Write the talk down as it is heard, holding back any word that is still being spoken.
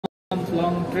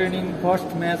long training,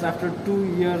 first match after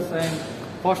 2 years and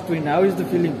first win. How is the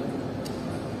feeling?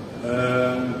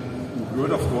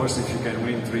 Good, of course, if you can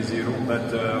win 3-0.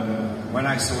 But when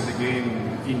I saw the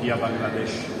game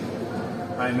India-Bangladesh,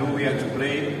 I knew we had to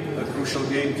play a crucial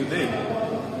game today.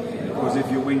 Because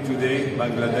if you win today,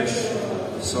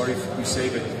 Bangladesh, sorry to say,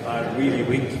 but are really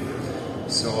weak.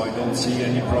 So I don't see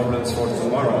any problems for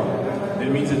tomorrow. It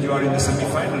means that you are in the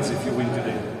semi-finals if you win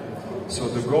today. So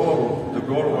the goal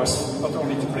was not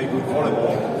only to play good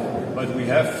volleyball, but we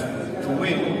have to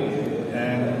win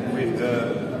and with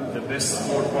the best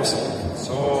score possible.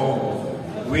 So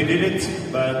we did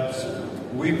it, but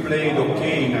we played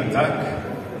okay in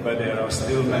attack, but there are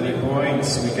still many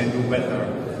points we can do better.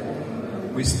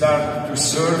 We start to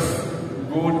serve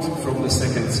good from the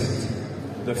second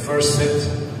set. The first set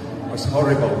was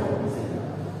horrible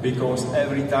because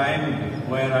every time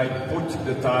when I put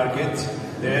the target,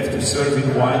 they have to serve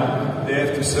in 1, they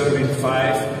have to serve in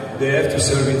 5, they have to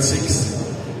serve in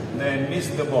 6. They miss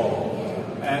the ball.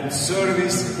 And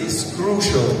service is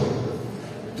crucial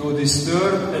to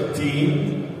disturb a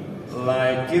team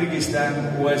like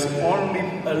Kyrgyzstan, who has only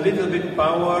a little bit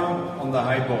power on the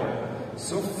high ball.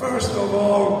 So first of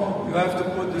all, you have to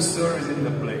put the service in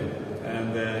the play.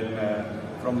 And then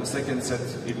from the second set,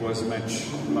 it was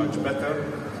much better.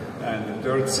 And the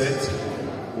third set,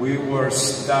 we were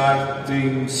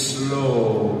starting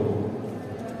slow.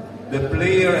 The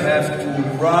player have to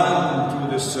run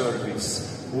to the service.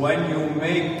 When you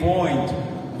make point,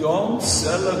 don't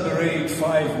celebrate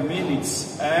 5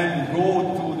 minutes and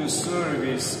go to the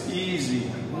service easy.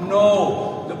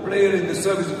 No, the player in the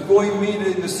service, go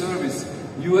immediately in the service.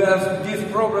 You have to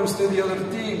give problems to the other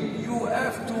team. You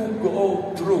have to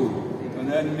go through.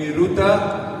 And then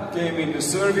Miruta came in the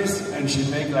service and she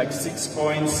made like 6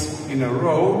 points in a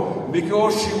row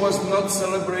because she was not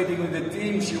celebrating with the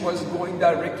team. She was going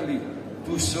directly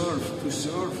to serve, to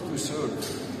serve, to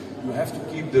serve. You have to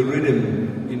keep the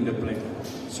rhythm in the play.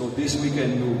 So this we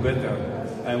can do better,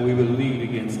 and we will lead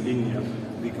against India,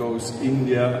 because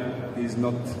India is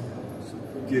not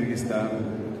Kyrgyzstan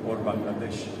or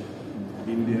Bangladesh.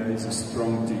 India is a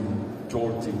strong team,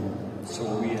 tall team. So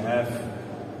we have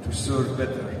to serve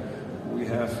better. We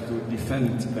have to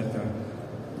defend better.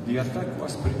 The attack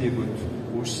was pretty good.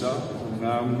 Ursa,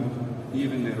 Khelgram,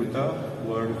 even Neruta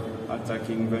were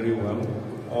attacking very well.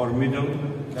 Our middle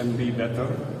can be better.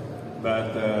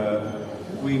 But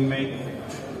we make,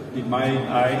 in my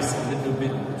eyes, a little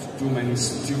bit too many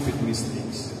stupid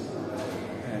mistakes.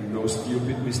 And those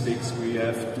stupid mistakes we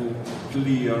have to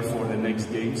clear for the next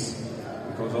games,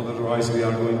 because otherwise we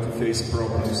are going to face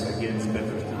problems against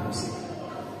better teams.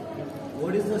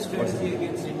 What is the strategy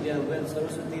against India? Will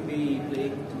Saraswati be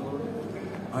playing tomorrow?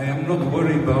 I am not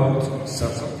worried about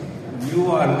Saraswati.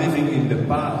 You are living in the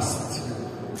past.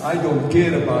 I don't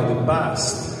care about the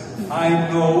past. I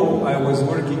know I was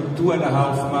working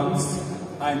 2.5 months.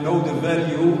 I know the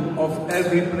value of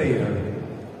every player.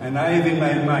 And I have in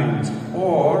my mind,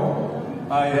 or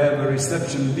I have a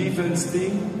reception defense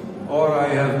team, or I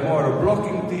have more a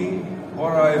blocking team,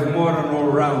 or I have more an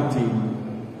all-round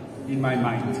team in my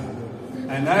mind.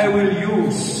 And I will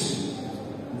use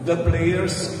the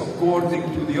players according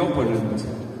to the opponent,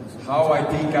 how I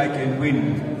think I can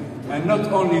win. And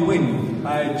not only win,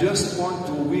 I just want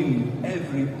to win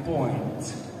every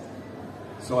point.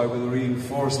 So I will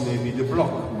reinforce maybe the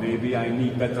block, maybe I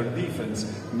need better defense,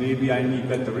 maybe I need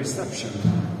better reception.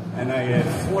 And I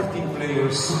have 14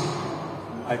 players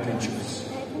I can choose.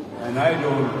 And I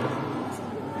don't,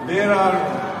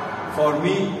 for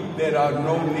me, there are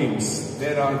no names,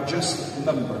 there are just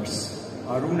numbers.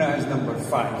 Aruna is number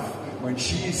 5. When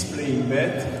she is playing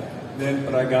bad, then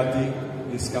Pragati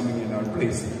is coming in our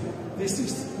place.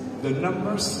 The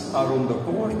numbers are on the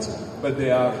court, but they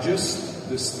are just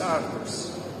the starters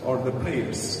or the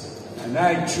players. And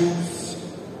I choose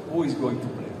who is going to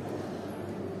play.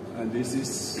 And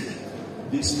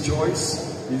this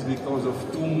choice is because of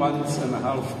 2.5 months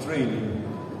training.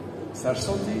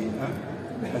 Saraswati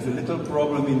has a little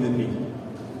problem in the knee.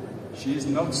 She is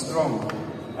not strong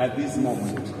at this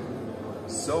moment.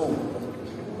 So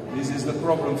this is the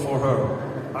problem for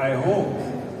her. I hope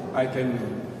I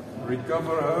can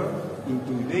recover her in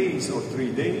 2 days or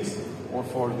 3 days, or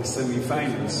for the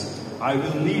semi-finals. I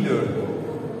will need her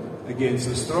against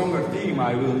a stronger team.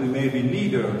 I will maybe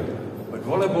need her. But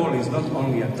volleyball is not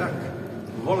only attack.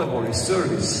 Volleyball is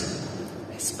service,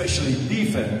 especially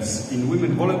defense. In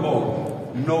women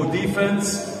volleyball, no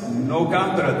defense, no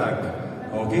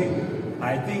counter-attack. Okay?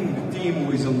 I think the team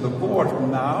who is on the court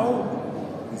now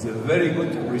is a very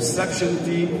good reception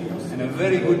team and a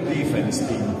very good defense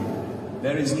team.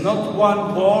 There is not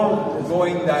one ball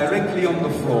going directly on the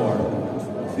floor.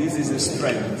 This is a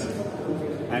strength.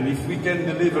 And if we can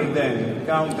deliver then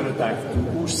counter-attack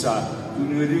to Usa, to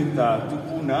Niruta, to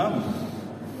Poonam,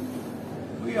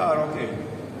 we are okay.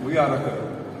 We are okay.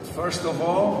 First of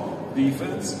all,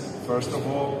 defense. First of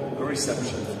all,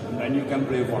 reception. And then you can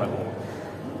play volleyball.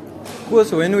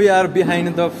 Course, when we are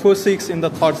behind the 4-6 in the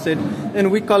third set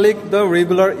and we collect the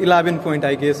regular 11 point,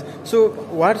 I guess. So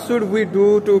what should we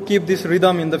do to keep this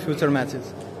rhythm in the future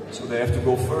matches? So they have to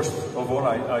go first of all,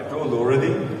 I told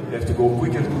already, they have to go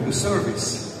quicker to the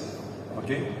service.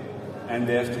 Okay? And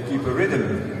they have to keep a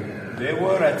rhythm. They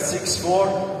were at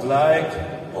 6-4 like,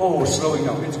 oh, slowing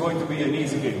down. It's going to be an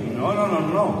easy game. No, no, no,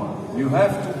 no. You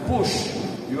have to push.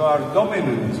 You are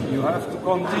dominant. You have to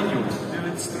continue till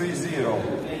it's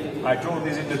 3-0. I told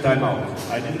this in the timeout.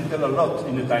 I didn't tell a lot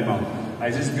in the timeout.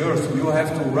 I said, girls, you have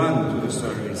to run to the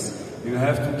service. You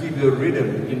have to keep the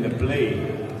rhythm in the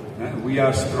play. We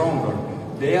are stronger.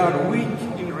 They are weak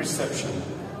in reception.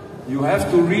 You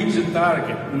have to reach the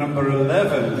target. Number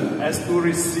 11 has to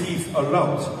receive a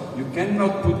lot. You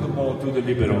cannot put the ball to the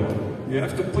libero. You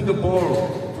have to put the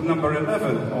ball to number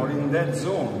 11 or in that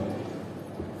zone.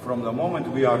 From the moment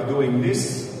we are doing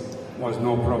this, was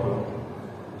no problem.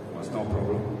 Was no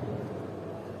problem.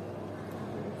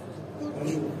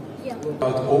 Yeah.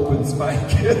 About open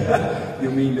spike,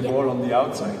 you mean the ball on the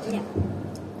outside? Yeah.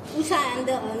 Usha and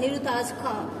Niruta's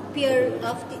pair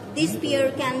of this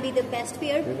pair can be the best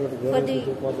pair for the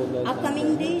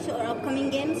upcoming days or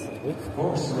upcoming games. Of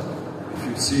course. If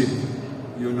you see,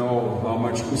 you know how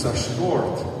much Usha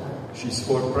scored. She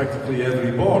scored practically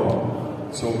every ball.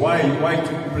 So why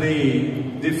to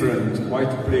play different? Why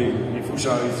to play? If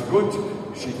Usha is good,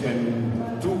 she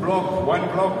can 2 block, 1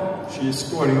 block. She is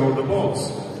scoring all the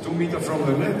balls. 2 meters from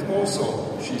the net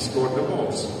also, she scored the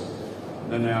balls.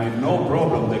 Then I have no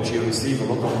problem that she receives a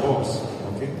lot of balls.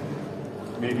 Okay?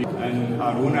 Maybe, and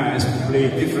Aruna has to play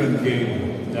a different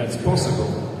game. That's possible.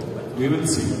 But we will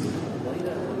see.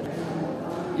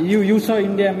 You saw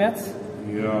India match?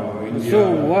 Yeah, India.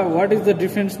 So what is the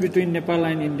difference between Nepal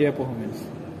and India performance?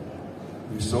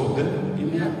 You saw them,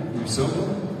 India? You saw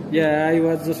them? Yeah, I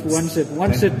was just one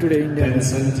set today, India. 10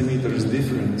 centimeters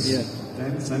difference. Yeah.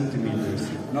 10 centimeters.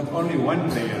 Not only one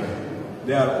player.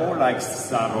 They are all like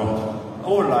Sarah.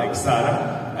 All like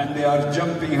Sarah. And they are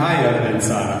jumping higher than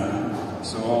Sarah.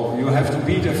 So you have to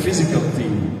beat a physical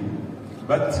team.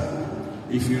 But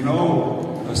if you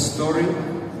know a story,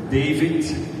 David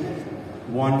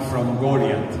won from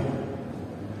Goliath.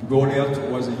 Goliath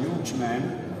was a huge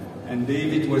man and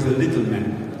David was a little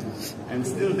man. And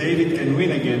still David can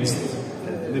win against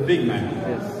the big man.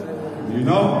 Yes. You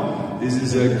know, this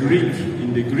is a Greek,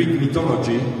 in the Greek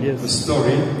mythology, yes, a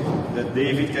story that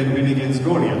David can win against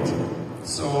Goliath.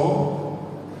 So,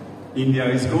 India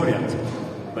is Goliath.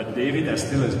 But David has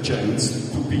still a chance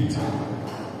to beat